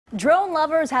Drone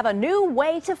lovers have a new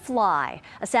way to fly.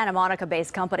 A Santa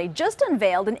Monica-based company just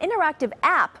unveiled an interactive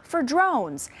app for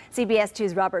drones. CBS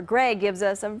 2's Robert Gray gives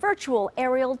us a virtual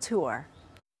aerial tour.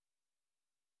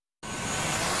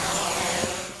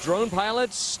 Drone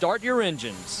pilots, start your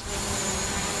engines.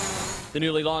 The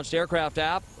newly launched aircraft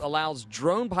app allows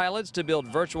drone pilots to build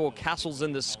virtual castles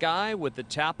in the sky with the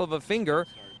tap of a finger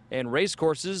and race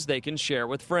courses they can share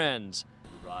with friends.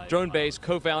 DroneBase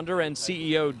co-founder and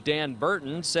CEO Dan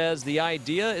Burton says the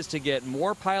idea is to get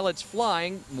more pilots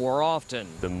flying more often.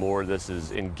 The more this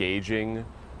is engaging,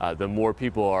 the more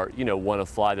people want to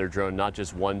fly their drone not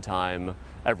just one time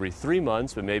every 3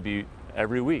 months, but maybe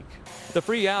every week. The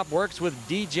free app works with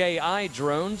DJI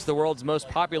drones, the world's most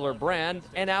popular brand,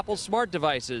 and Apple smart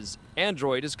devices.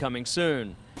 Android is coming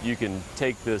soon. You can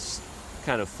take this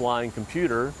kind of flying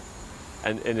computer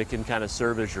and it can kind of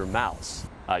serve as your mouse.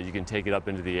 You can take it up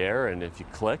into the air, and if you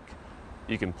click,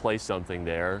 you can place something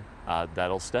there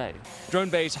that'll stay.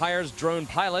 DroneBase hires drone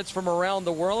pilots from around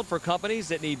the world for companies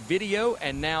that need video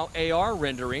and now AR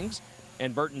renderings.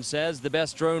 And Burton says the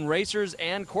best drone racers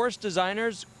and course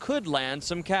designers could land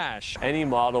some cash. Any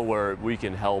model where we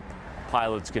can help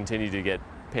pilots continue to get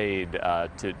paid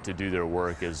to do their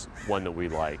work is one that we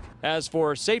like. As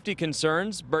for safety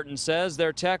concerns, Burton says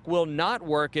their tech will not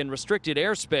work in restricted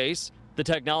airspace. The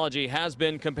technology has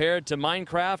been compared to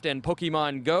Minecraft and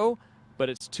Pokemon Go, but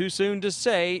it's too soon to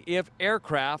say if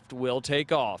aircraft will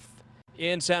take off.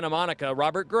 In Santa Monica,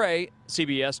 Robert Gray,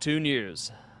 CBS 2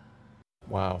 News.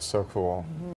 Wow, so cool.